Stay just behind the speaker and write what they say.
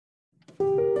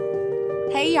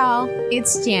Hey y'all,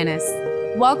 it's Janice.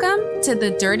 Welcome to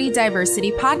the Dirty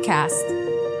Diversity Podcast.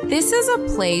 This is a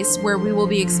place where we will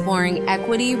be exploring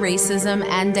equity, racism,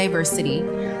 and diversity.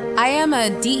 I am a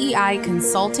DEI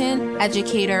consultant,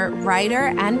 educator,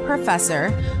 writer, and professor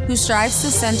who strives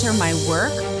to center my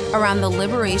work around the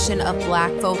liberation of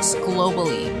Black folks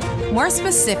globally. More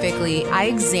specifically, I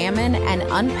examine and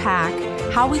unpack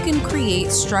how we can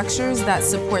create structures that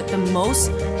support the most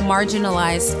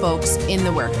marginalized folks in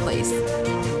the workplace.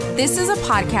 This is a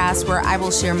podcast where I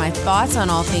will share my thoughts on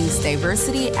all things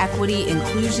diversity, equity,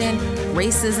 inclusion,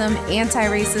 racism,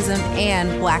 anti-racism,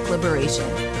 and Black liberation.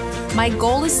 My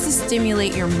goal is to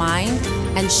stimulate your mind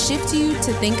and shift you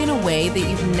to think in a way that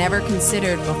you've never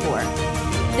considered before.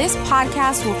 This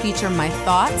podcast will feature my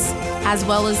thoughts as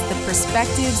well as the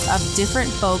perspectives of different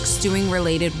folks doing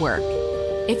related work.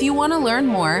 If you want to learn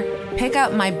more, pick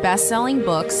up my best-selling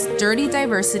books, Dirty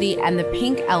Diversity and the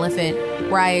Pink Elephant,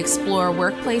 where I explore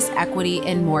workplace equity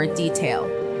in more detail.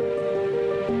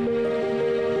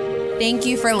 Thank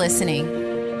you for listening.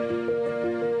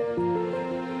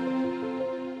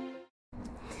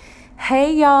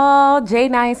 Hey y'all, Jay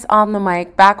Nice on the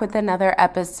mic, back with another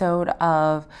episode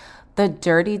of the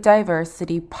Dirty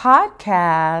Diversity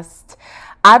Podcast.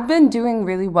 I've been doing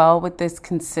really well with this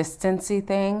consistency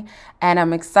thing, and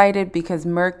I'm excited because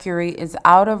Mercury is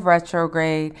out of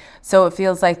retrograde, so it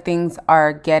feels like things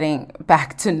are getting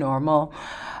back to normal.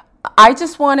 I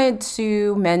just wanted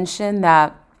to mention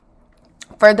that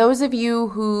for those of you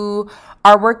who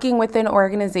are working within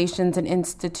organizations and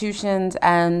institutions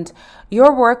and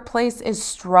your workplace is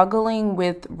struggling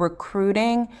with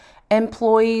recruiting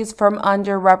employees from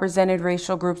underrepresented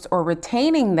racial groups or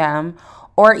retaining them,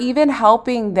 or even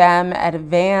helping them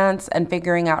advance and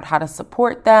figuring out how to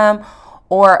support them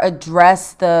or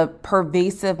address the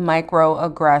pervasive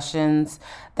microaggressions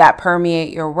that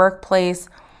permeate your workplace,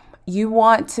 you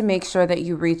want to make sure that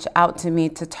you reach out to me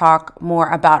to talk more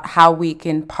about how we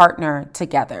can partner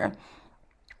together.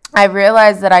 I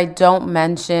realize that I don't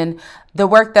mention the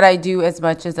work that I do as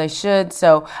much as I should.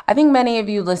 So I think many of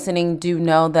you listening do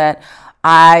know that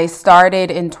I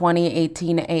started in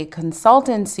 2018 a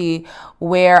consultancy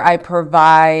where I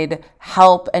provide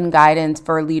help and guidance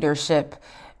for leadership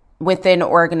within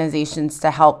organizations to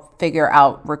help figure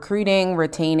out recruiting,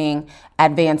 retaining,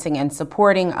 advancing, and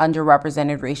supporting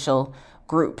underrepresented racial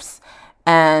groups.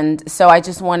 And so I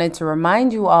just wanted to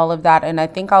remind you all of that. And I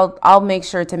think I'll make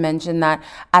sure to mention that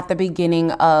at the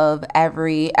beginning of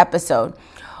every episode.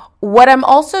 What I'm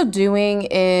also doing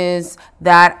is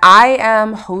that I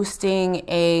am hosting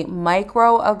a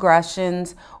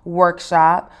microaggressions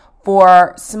workshop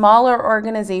for smaller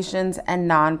organizations and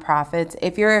nonprofits.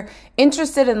 If you're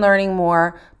interested in learning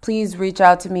more, please reach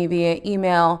out to me via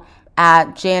email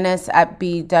at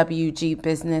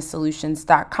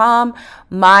janice@bwgbusinesssolutions.com.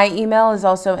 My email is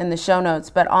also in the show notes,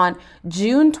 but on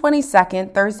June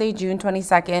 22nd, Thursday, June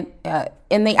 22nd,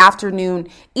 in the afternoon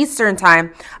Eastern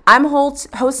time, I'm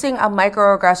hosting a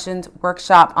microaggressions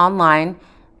workshop online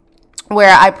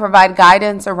where I provide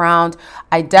guidance around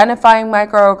identifying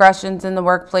microaggressions in the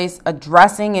workplace,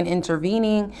 addressing and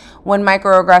intervening when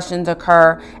microaggressions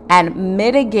occur, and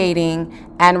mitigating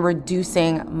and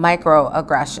reducing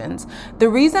microaggressions. The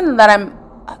reason that I'm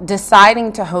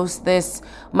deciding to host this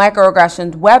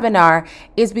microaggressions webinar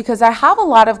is because I have a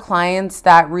lot of clients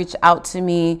that reach out to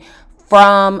me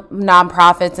from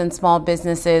nonprofits and small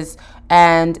businesses,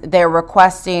 and they're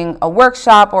requesting a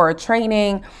workshop or a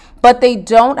training, but they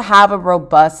don't have a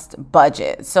robust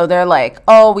budget. So they're like,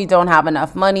 oh, we don't have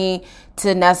enough money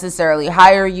to necessarily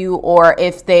hire you. Or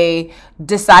if they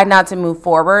decide not to move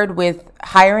forward with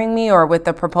hiring me or with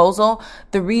the proposal,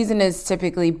 the reason is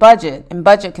typically budget and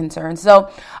budget concerns.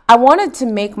 So I wanted to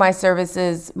make my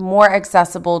services more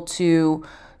accessible to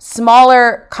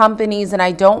smaller companies, and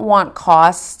I don't want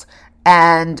cost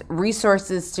and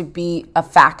resources to be a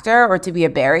factor or to be a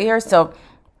barrier. So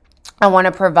I want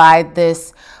to provide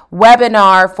this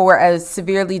webinar for a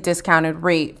severely discounted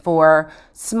rate for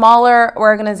smaller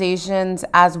organizations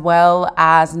as well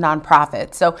as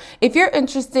nonprofits. So if you're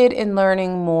interested in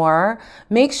learning more,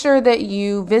 make sure that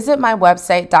you visit my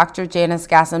website,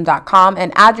 drjanisgassam.com,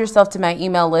 and add yourself to my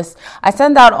email list. I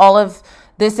send out all of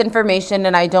this information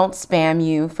and I don't spam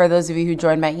you for those of you who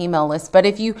join my email list. But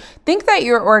if you think that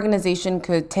your organization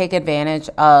could take advantage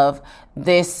of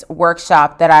this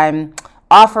workshop that I'm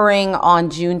offering on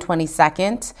June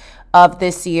 22nd of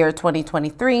this year,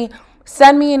 2023,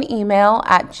 send me an email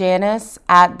at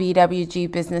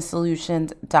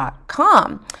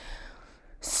janice@bwgbusinesssolutions.com.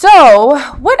 So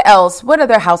what else? What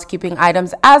other housekeeping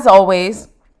items? As always,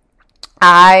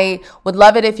 I would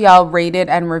love it if y'all rated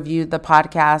and reviewed this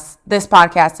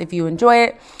podcast if you enjoy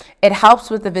it. It helps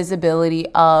with the visibility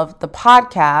of the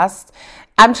podcast.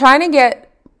 I'm trying to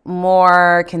get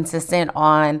more consistent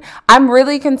I'm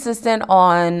really consistent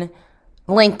on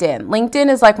LinkedIn. LinkedIn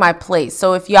is like my place.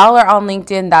 So if y'all are on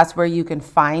LinkedIn, that's where you can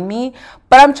find me.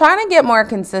 But I'm trying to get more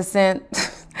consistent.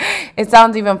 It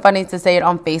sounds even funny to say it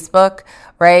on Facebook,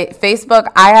 right?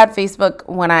 I had Facebook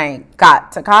when I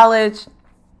got to college.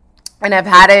 And I've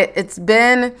had it, it's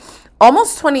been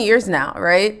almost 20 years now,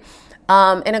 right?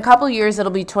 In a couple years,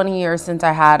 it'll be 20 years since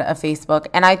I had a Facebook.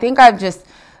 And I think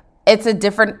it's a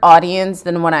different audience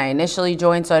than when I initially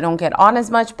joined, so I don't get on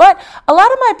as much. But a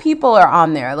lot of my people are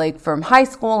on there, like from high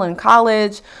school and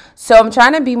college. So I'm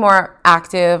trying to be more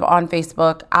active on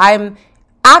Facebook. I'm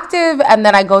active, and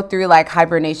then I go through like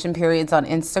hibernation periods on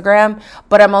Instagram,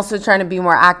 but I'm also trying to be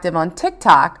more active on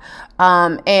TikTok.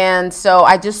 And so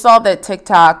I just saw that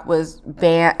TikTok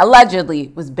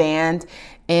allegedly was banned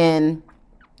in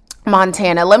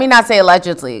Montana. Let me not say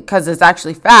allegedly because it's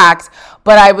actually fact,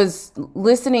 but I was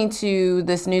listening to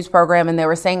this news program and they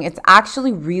were saying it's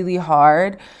actually really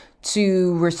hard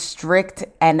to restrict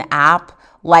an app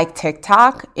like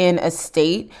TikTok in a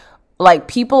state. Like,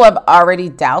 people have already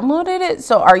downloaded it.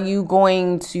 So are you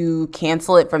going to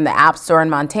cancel it from the App Store in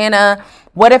Montana?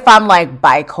 What if I'm like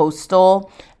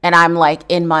bi-coastal and I'm like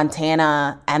in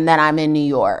Montana and then I'm in New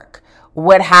York?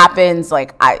 What happens?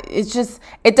 Like, I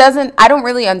don't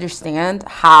really understand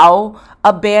how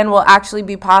a ban will actually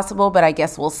be possible, but I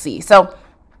guess we'll see. So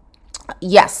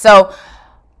yes. So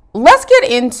let's get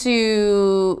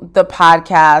into the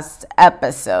podcast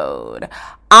episode.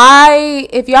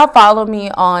 If y'all follow me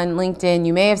on LinkedIn,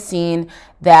 you may have seen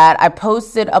that I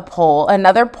posted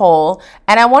another poll,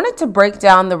 and I wanted to break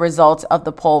down the results of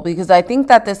the poll because I think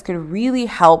that this could really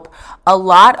help a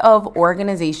lot of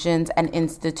organizations and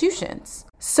institutions.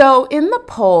 So in the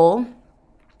poll,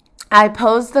 I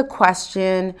posed the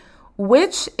question,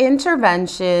 which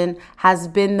intervention has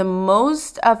been the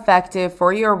most effective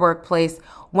for your workplace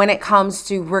when it comes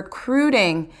to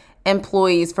recruiting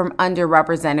employees from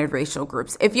underrepresented racial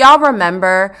groups? If y'all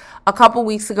remember, a couple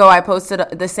weeks ago, I posted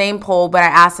the same poll, but I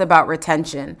asked about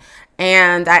retention.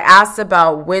 And I asked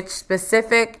about which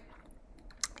specific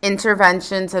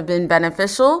interventions have been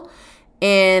beneficial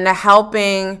in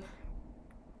helping,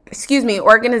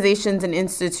 organizations and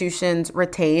institutions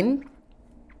retain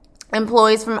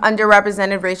employees from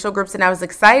underrepresented racial groups. And I was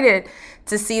excited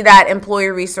to see that employee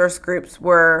resource groups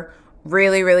were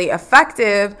really, really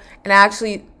effective. And I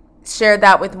actually shared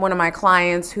that with one of my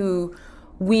clients who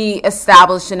we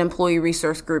established an employee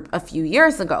resource group a few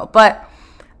years ago. But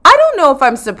I don't know if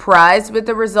I'm surprised with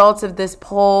the results of this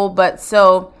poll, but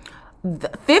so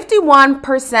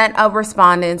 51% of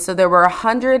respondents, so there were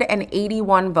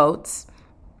 181 votes.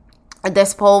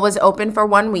 This poll was open for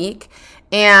 1 week.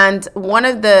 And one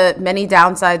of the many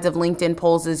downsides of LinkedIn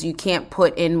polls is you can't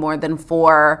put in more than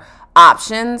 4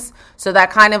 options. So that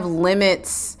kind of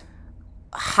limits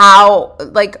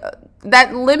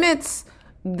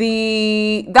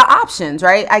the options,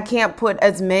 right? I can't put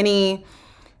as many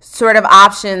sort of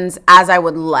options as I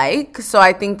would like. So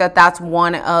I think that that's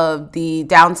one of the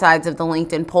downsides of the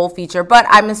LinkedIn poll feature, but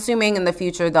I'm assuming in the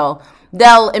future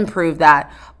they'll improve that.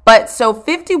 But so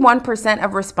 51%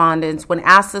 of respondents, when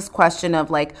asked this question of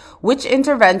like, which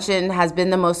intervention has been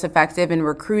the most effective in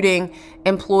recruiting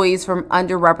employees from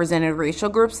underrepresented racial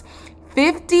groups,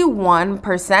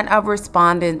 51% of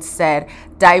respondents said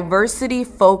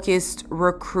diversity-focused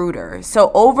recruiter.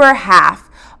 So over half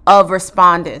of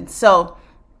respondents. So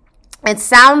it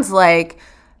sounds like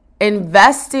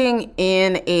investing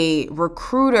in a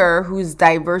recruiter who's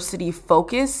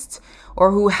diversity-focused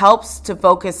or who helps to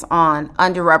focus on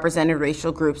underrepresented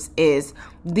racial groups is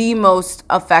the most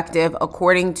effective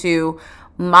according to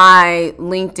my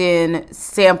LinkedIn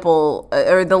sample,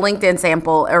 or the LinkedIn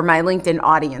sample, or my LinkedIn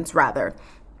audience rather.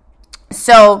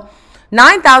 So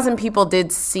 9,000 people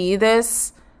did see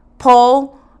this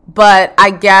poll, but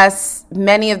I guess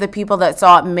many of the people that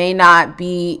saw it may not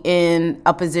be in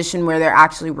a position where they're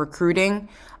actually recruiting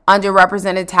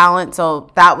underrepresented talent.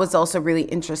 So that was also really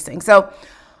interesting. So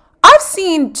I've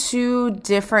seen 2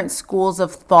 different schools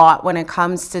of thought when it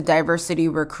comes to diversity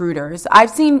recruiters.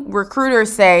 I've seen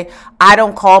recruiters say, I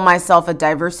don't call myself a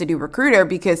diversity recruiter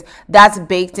because that's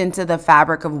baked into the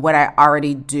fabric of what I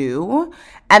already do.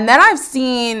 And then I've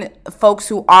seen folks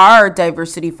who are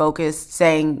diversity focused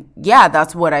saying, yeah,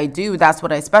 that's what I do. That's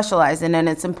what I specialize in. And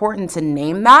it's important to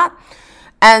name that.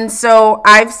 And so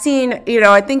I've seen,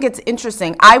 I think it's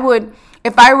interesting.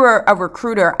 If I were a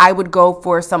recruiter, I would go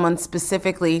for someone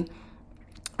specifically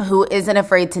who isn't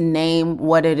afraid to name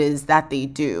what it is that they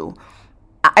do.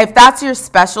 if that's your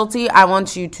specialty, I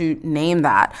want you to name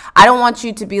that. I don't want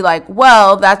you to be like,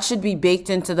 well, that should be baked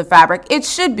into the fabric. It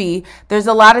should be. There's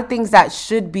a lot of things that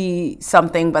should be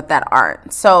something, but that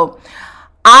aren't. So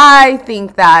I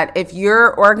think that if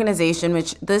your organization,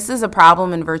 which this is a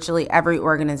problem in virtually every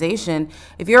organization,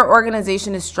 if your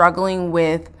organization is struggling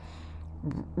with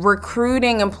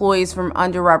recruiting employees from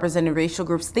underrepresented racial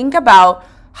groups, think about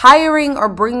hiring or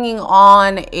bringing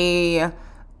on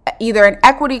either an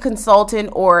equity consultant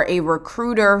or a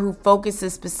recruiter who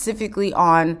focuses specifically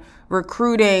on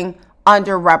recruiting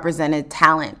underrepresented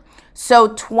talent. So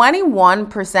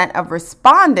 21% of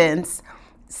respondents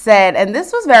said, and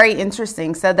this was very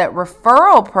interesting, said that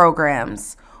referral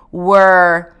programs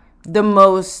were the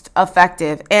most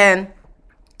effective. And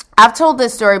I've told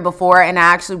this story before, and I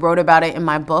actually wrote about it in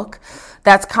my book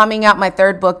that's coming out, my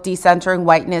third book, Decentering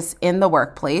Whiteness in the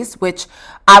Workplace, which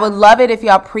I would love it if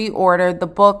y'all pre-ordered the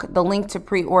book. The link to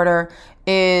pre-order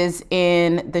is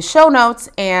in the show notes.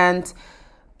 And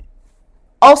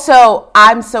also,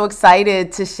 I'm so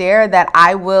excited to share that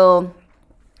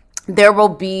there will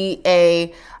be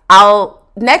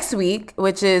next week,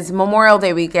 which is Memorial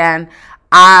Day weekend,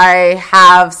 I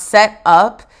have set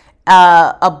up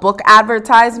a book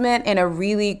advertisement in a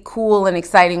really cool and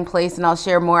exciting place, and I'll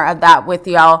share more of that with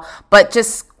y'all. But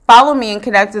just follow me and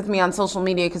connect with me on social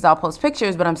media because I'll post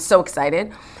pictures, but I'm so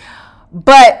excited.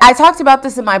 But I talked about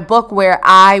this in my book where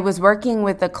I was working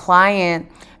with a client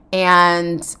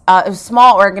and a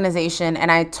small organization,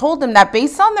 and I told them that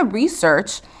based on the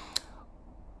research,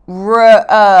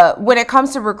 when it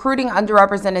comes to recruiting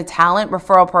underrepresented talent,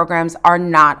 referral programs are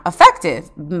not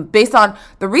effective based on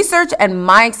the research and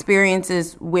my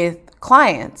experiences with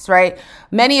clients, right?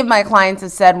 Many of my clients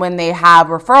have said when they have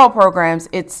referral programs,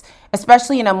 it's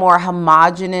especially in a more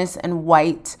homogenous and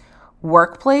white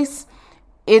workplace,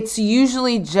 it's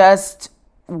usually just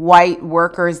white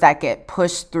workers that get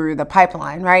pushed through the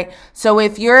pipeline, right? So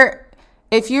if you're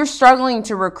struggling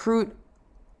to recruit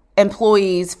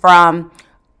employees from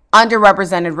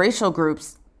underrepresented racial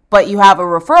groups, but you have a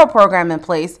referral program in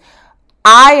place,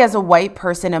 I, as a white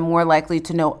person, am more likely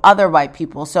to know other white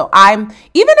people. So even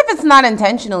if it's not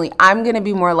intentionally, I'm going to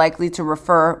be more likely to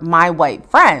refer my white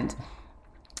friend.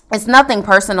 It's nothing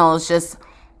personal. It's just,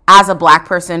 as a black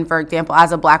person, for example,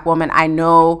 as a black woman, I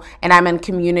know, and I'm in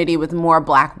community with more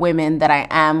black women than I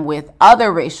am with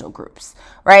other racial groups,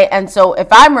 right? And so if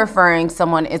I'm referring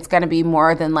someone, it's going to be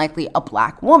more than likely a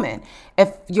black woman.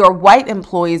 If your white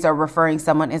employees are referring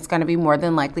someone, it's going to be more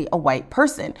than likely a white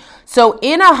person. So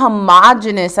in a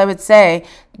homogenous, I would say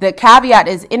the caveat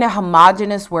is in a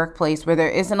homogenous workplace where there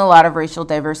isn't a lot of racial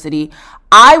diversity,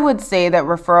 I would say that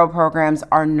referral programs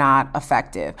are not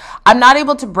effective. I'm not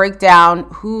able to break down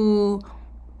who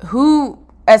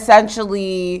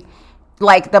essentially,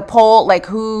 like the poll, like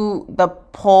who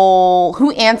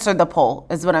answered the poll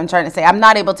is what I'm trying to say. I'm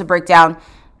not able to break down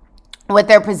what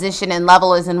their position and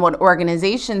level is and what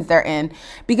organizations they're in,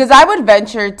 because I would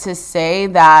venture to say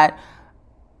that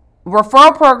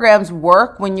referral programs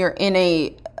work when you're in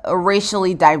a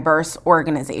racially diverse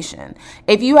organization.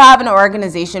 If you have an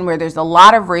organization where there's a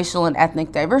lot of racial and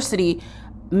ethnic diversity,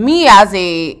 me as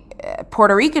a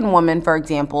Puerto Rican woman, for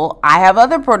example, I have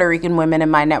other Puerto Rican women in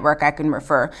my network I can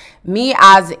refer. Me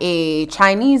as a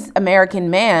Chinese American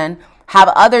man have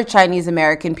other Chinese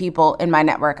American people in my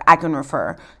network I can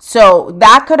refer. So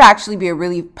that could actually be a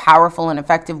really powerful and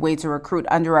effective way to recruit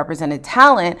underrepresented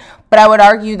talent. But I would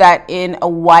argue that in a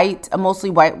mostly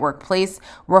white workplace,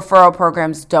 referral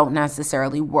programs don't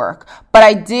necessarily work. But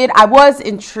I was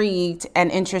intrigued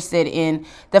and interested in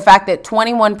the fact that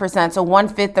 21%, so over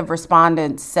 1/5 of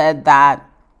respondents said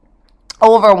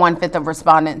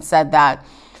that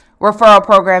referral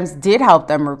programs did help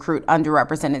them recruit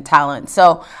underrepresented talent.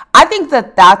 So I think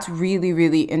that that's really,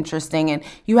 really interesting. And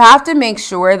you have to make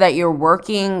sure that you're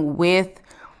working with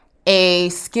a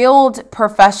skilled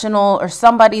professional or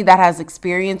somebody that has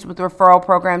experience with referral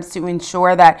programs to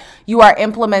ensure that you are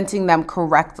implementing them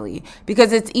correctly.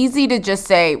 Because it's easy to just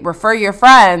say, refer your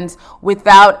friends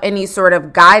without any sort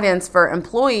of guidance for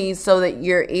employees so that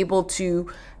you're able to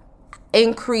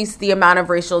increase the amount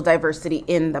of racial diversity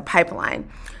in the pipeline.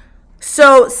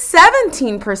 So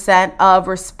 17% of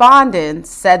respondents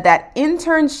said that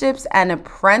internships and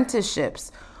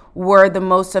apprenticeships were the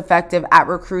most effective at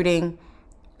recruiting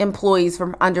employees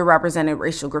from underrepresented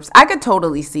racial groups. I could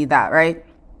totally see that, right?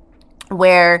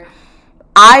 Where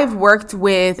I've worked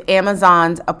with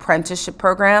Amazon's apprenticeship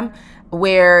program,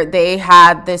 where they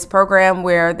had this program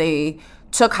where they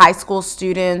took high school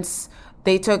students,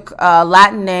 they took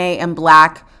Latinx and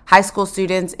Black high school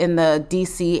students in the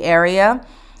DC area,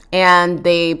 and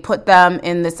they put them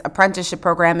in this apprenticeship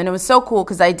program. And it was so cool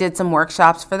because I did some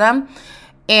workshops for them.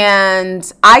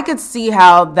 And I could see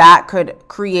how that could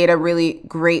create a really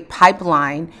great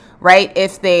pipeline, right?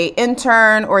 If they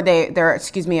intern or they're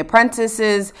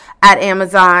apprentices at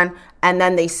Amazon, and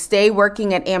then they stay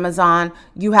working at Amazon,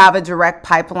 you have a direct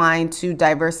pipeline to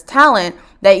diverse talent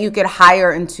that you could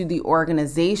hire into the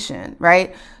organization,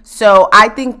 right? So I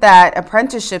think that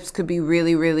apprenticeships could be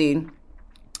really, really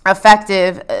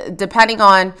effective depending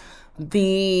on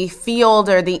the field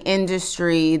or the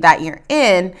industry that you're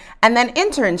in, and then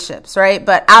internships, right?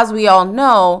 But as we all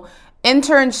know,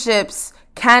 internships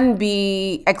can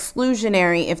be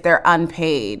exclusionary if they're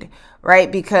unpaid,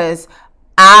 right? Because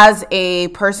as a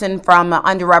person from an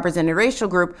underrepresented racial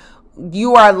group,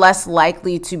 you are less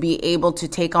likely to be able to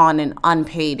take on an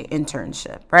unpaid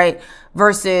internship, right?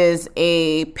 Versus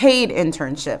a paid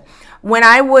internship. When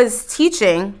I was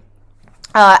teaching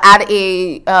at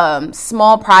a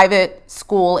small private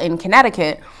school in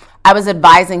Connecticut, I was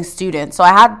advising students. So I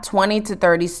had 20 to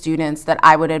 30 students that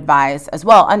I would advise as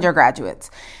well,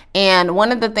 undergraduates. And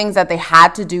one of the things that they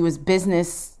had to do was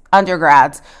business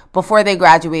undergrads, before they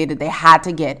graduated, they had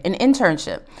to get an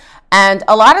internship. And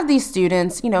a lot of these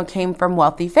students, came from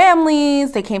wealthy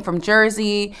families. They came from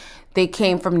Jersey. They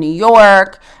came from New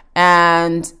York.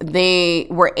 And they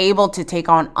were able to take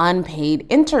on unpaid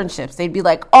internships. They'd be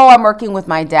like, oh, I'm working with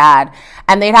my dad.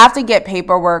 And they'd have to get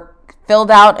paperwork filled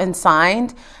out and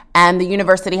signed. And the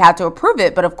university had to approve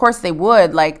it. But of course they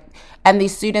would. And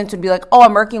these students would be like, oh,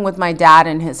 I'm working with my dad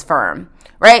and his firm.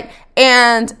 Right.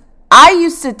 And I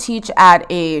used to teach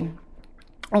at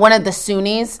one of the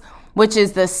SUNYs, which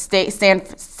is the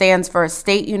stands for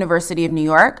State University of New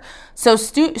York. So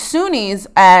SUNYs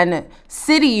and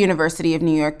City University of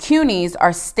New York, CUNYs,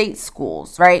 are state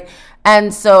schools, right?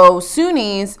 And so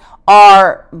SUNYs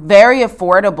are very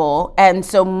affordable. And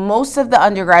so most of the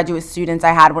undergraduate students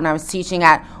I had when I was teaching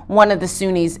at one of the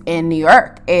SUNYs in New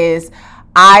York is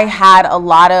I had a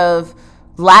lot of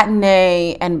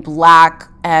Latinx and Black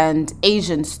and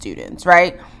Asian students,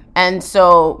 right? And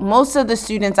so most of the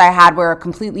students I had were a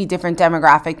completely different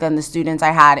demographic than the students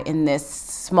I had in this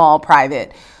small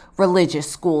private religious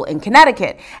school in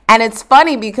Connecticut. And it's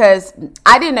funny because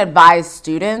I didn't advise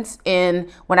students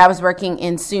when I was working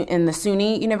in the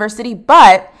SUNY University,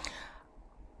 but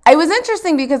it was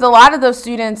interesting because a lot of those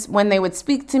students, when they would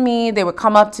speak to me, they would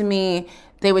come up to me,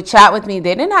 they would chat with me.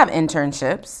 They didn't have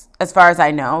internships, as far as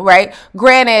I know, right?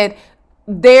 Granted,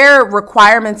 their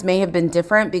requirements may have been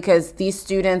different because these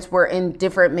students were in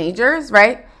different majors,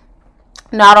 right?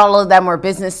 Not all of them were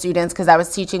business students because I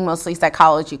was teaching mostly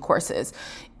psychology courses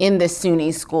in this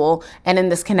SUNY school, and in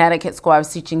this Connecticut school, I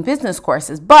was teaching business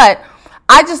courses. But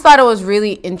I just thought it was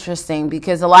really interesting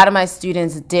because a lot of my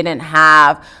students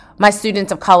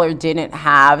of color didn't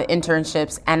have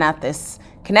internships, and at this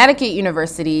Connecticut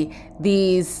university,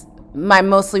 my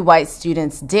mostly white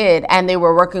students did, and they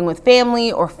were working with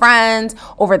family or friends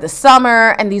over the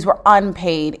summer, and these were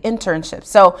unpaid internships.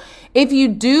 So if you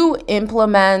do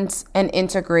implement and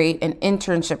integrate an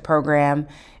internship program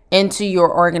into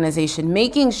your organization,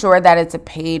 making sure that it's a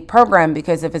paid program,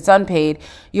 because if it's unpaid,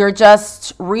 you're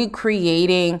just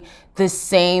recreating the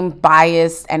same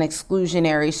biased and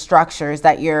exclusionary structures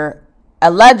that you're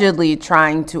allegedly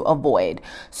trying to avoid.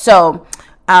 So,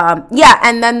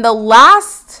 and then the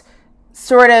last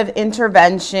sort of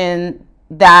intervention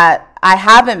that I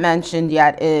haven't mentioned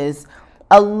yet is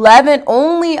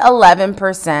only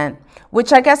 11%,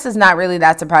 which I guess is not really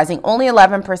that surprising. Only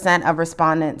 11% of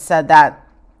respondents said that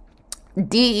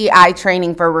DEI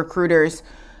training for recruiters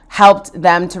helped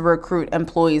them to recruit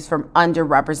employees from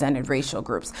underrepresented racial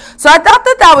groups. So I thought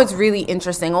that was really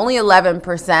interesting. Only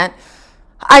 11%.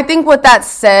 I think what that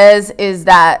says is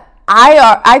that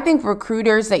I think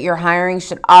recruiters that you're hiring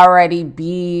should already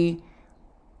be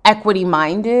equity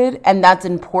minded, and that's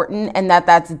important, and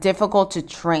that's difficult to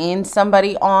train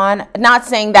somebody on. Not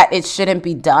saying that it shouldn't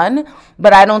be done,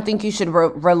 but I don't think you should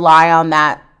rely on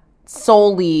that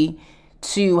solely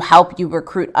to help you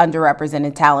recruit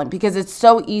underrepresented talent, because it's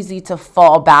so easy to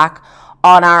fall back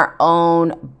on our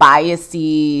own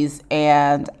biases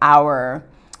and our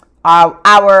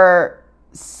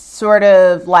sort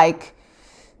of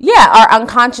our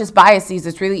unconscious biases.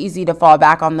 It's really easy to fall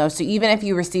back on those. So even if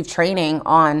you receive training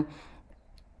on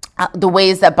the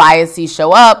ways that biases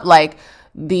show up, like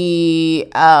the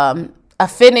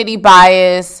affinity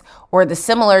bias or the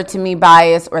similar to me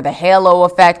bias or the halo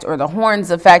effect or the horns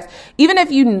effect, even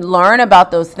if you learn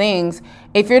about those things,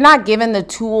 if you're not given the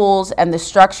tools and the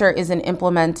structure isn't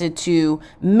implemented to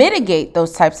mitigate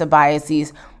those types of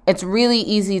biases, it's really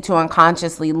easy to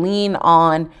unconsciously lean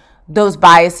on those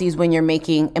biases when you're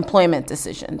making employment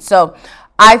decisions. So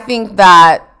I think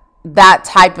that that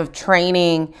type of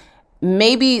training,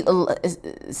 maybe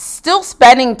still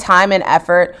spending time and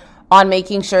effort on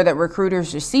making sure that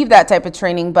recruiters receive that type of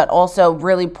training, but also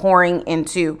really pouring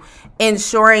into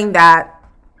ensuring that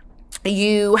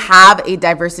you have a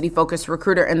diversity focused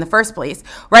recruiter in the first place,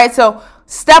 right? So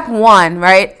step one,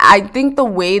 right? I think the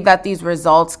way that these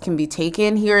results can be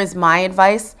taken, here is my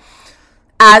advice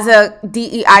as a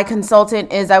DEI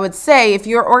consultant, is I would say if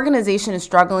your organization is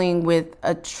struggling with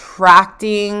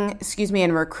attracting,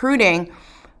 and recruiting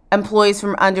employees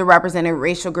from underrepresented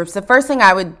racial groups, the first thing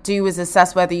I would do is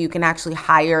assess whether you can actually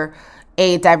hire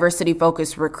a diversity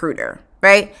focused recruiter,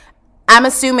 right? I'm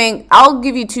assuming, I'll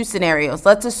give you two scenarios.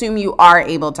 Let's assume you are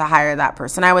able to hire that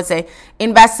person. I would say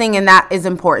investing in that is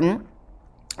important.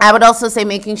 I would also say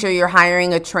making sure you're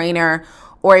hiring a trainer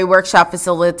or a workshop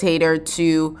facilitator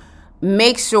to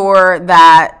make sure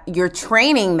that you're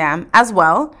training them as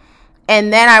well.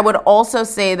 And then I would also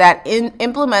say that in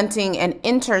implementing an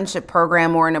internship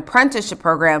program or an apprenticeship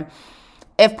program,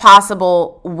 if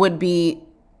possible, would be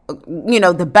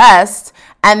the best,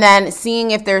 and then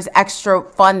seeing if there's extra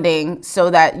funding so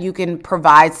that you can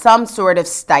provide some sort of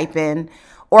stipend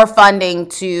or funding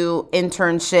to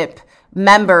internship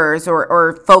members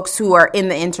or folks who are in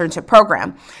the internship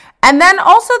program. And then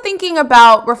also thinking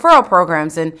about referral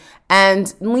programs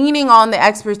and leaning on the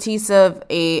expertise of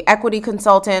a equity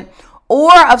consultant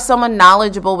or of someone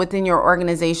knowledgeable within your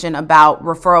organization about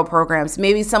referral programs.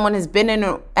 Maybe someone has been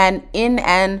in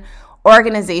an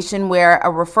organization where a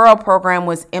referral program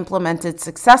was implemented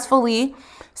successfully.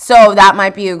 So that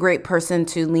might be a great person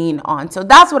to lean on. So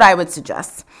that's what I would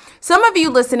suggest. Some of you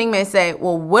listening may say,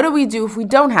 well, what do we do if we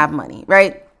don't have money,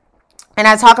 right? And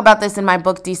I talk about this in my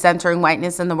book, Decentering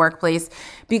Whiteness in the Workplace,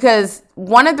 because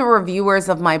one of the reviewers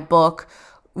of my book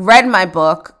read my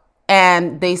book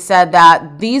and they said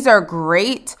that these are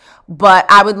great, but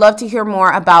I would love to hear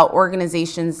more about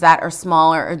organizations that are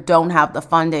smaller or don't have the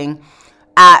funding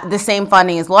at the same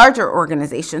funding as larger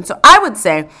organizations. So I would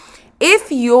say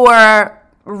if your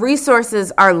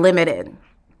resources are limited,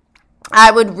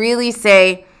 I would really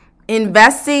say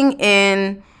investing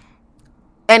in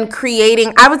and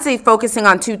creating, I would say focusing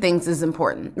on two things is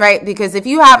important, right? Because if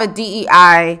you have a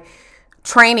DEI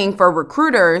training for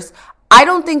recruiters, I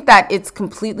don't think that it's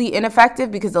completely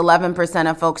ineffective because 11%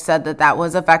 of folks said that that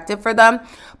was effective for them.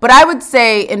 But I would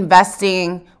say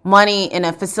investing money in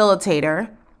a facilitator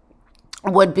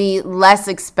would be less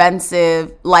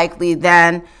expensive likely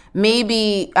than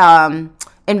maybe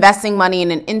investing money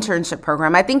in an internship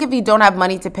program. I think if you don't have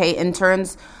money to pay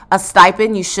interns a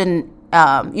stipend, you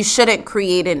shouldn't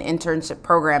create an internship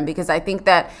program, because I think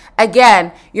that,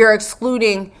 again, you're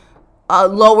excluding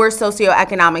lower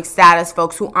socioeconomic status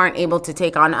folks who aren't able to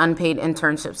take on unpaid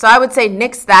internships. So I would say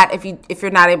nix that if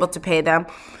you're not able to pay them.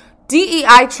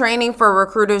 DEI training for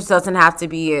recruiters doesn't have to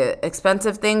be an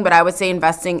expensive thing, but I would say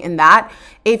investing in that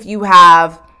if you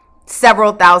have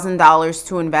several $1,000s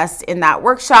to invest in that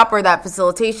workshop or that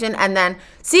facilitation, and then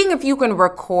seeing if you can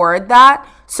record that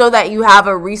so that you have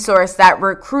a resource that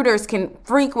recruiters can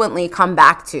frequently come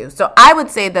back to. So I would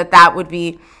say that that would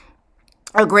be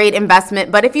a great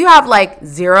investment. But if you have like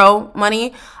zero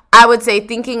money, I would say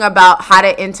thinking about how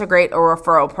to integrate a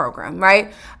referral program,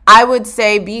 right? I would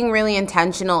say being really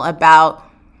intentional about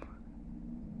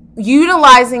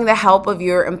utilizing the help of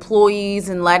your employees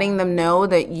and letting them know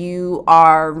that you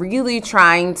are really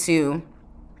trying to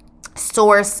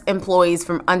source employees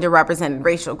from underrepresented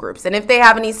racial groups. And if they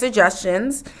have any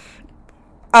suggestions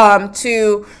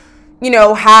to,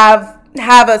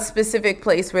 have a specific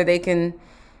place where they can,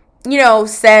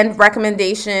 send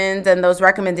recommendations and those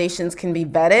recommendations can be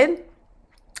vetted,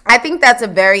 I think that's a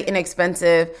very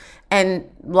inexpensive and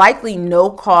likely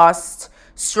no-cost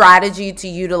strategy to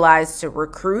utilize to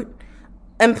recruit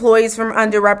employees from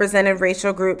underrepresented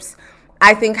racial groups.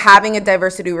 I think having a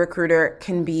diversity recruiter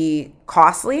can be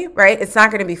costly, right? It's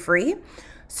not going to be free.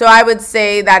 So I would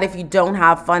say that if you don't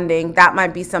have funding, that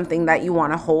might be something that you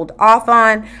want to hold off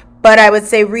on. But I would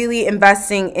say really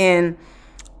investing in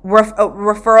a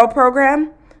referral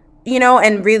program,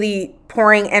 and really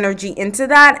pouring energy into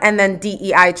that, and then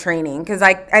DEI training, because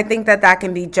I think that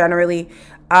can be generally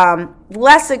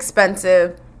less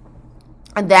expensive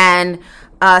than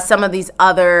some of these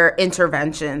other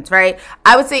interventions, right?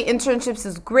 I would say internships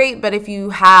is great, but if you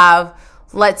have,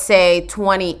 let's say,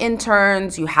 20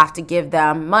 interns, you have to give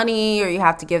them money or you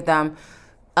have to give them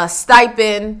a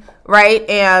stipend, right?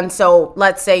 And so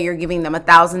let's say you're giving them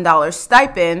 $1,000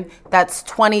 stipend, that's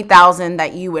 $20,000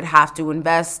 that you would have to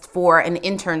invest for an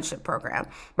internship program,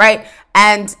 right?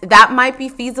 And that might be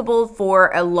feasible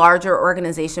for a larger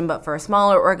organization, but for a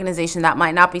smaller organization, that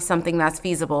might not be something that's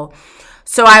feasible.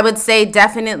 So I would say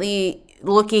definitely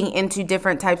looking into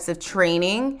different types of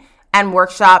training and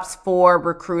workshops for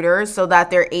recruiters so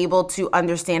that they're able to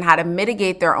understand how to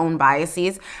mitigate their own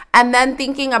biases, and then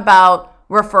thinking about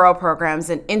referral programs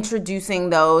and introducing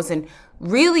those and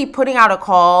really putting out a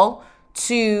call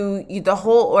to the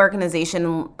whole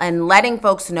organization and letting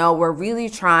folks know we're really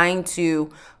trying to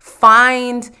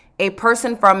find a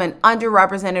person from an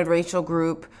underrepresented racial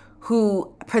group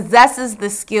who possesses the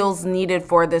skills needed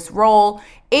for this role.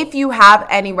 If you have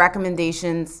any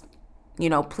recommendations,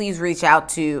 please reach out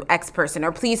to X person,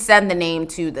 or please send the name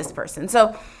to this person.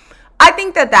 So I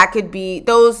think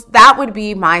that would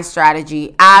be my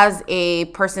strategy as a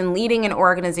person leading an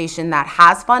organization that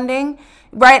has funding,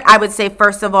 right? I would say,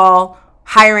 first of all,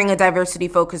 hiring a diversity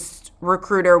focused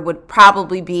recruiter would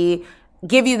probably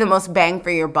give you the most bang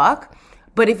for your buck.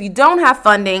 But if you don't have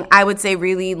funding, I would say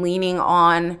really leaning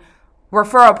on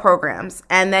referral programs,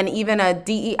 and then even a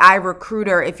DEI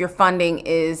recruiter if your funding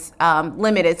is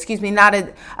limited. Not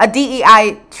a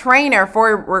DEI trainer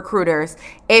for recruiters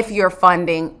if your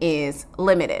funding is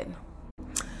limited.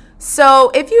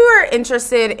 So if you are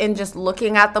interested in just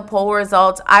looking at the poll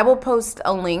results, I will post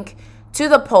a link to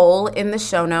the poll in the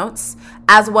show notes,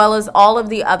 as well as all of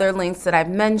the other links that I've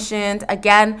mentioned.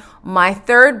 Again, my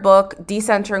third book,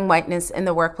 Decentering Whiteness in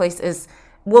the Workplace,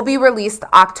 will be released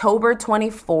October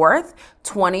 24th,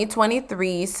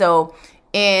 2023. So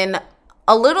in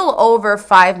a little over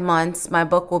 5 months, my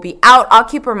book will be out. I'll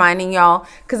keep reminding y'all,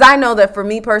 because I know that for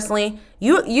me personally,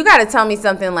 you got to tell me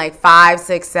something like 5,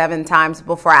 6, 7 times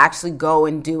before I actually go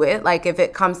and do it. Like if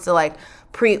it comes to like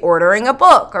pre-ordering a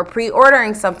book or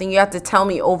pre-ordering something, you have to tell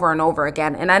me over and over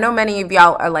again. And I know many of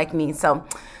y'all are like me. So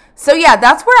yeah,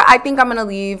 that's where I think I'm going to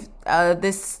leave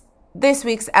this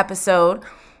week's episode.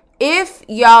 If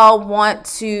y'all want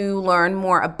to learn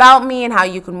more about me and how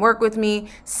you can work with me,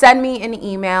 send me an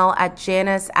email at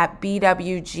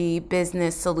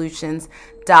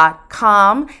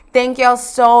janice@bwgbusinesssolutions.com. Thank y'all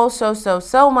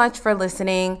so much for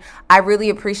listening. I really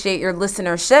appreciate your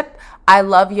listenership. I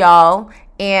love y'all,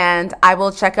 and I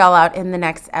will check y'all out in the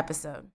next episode.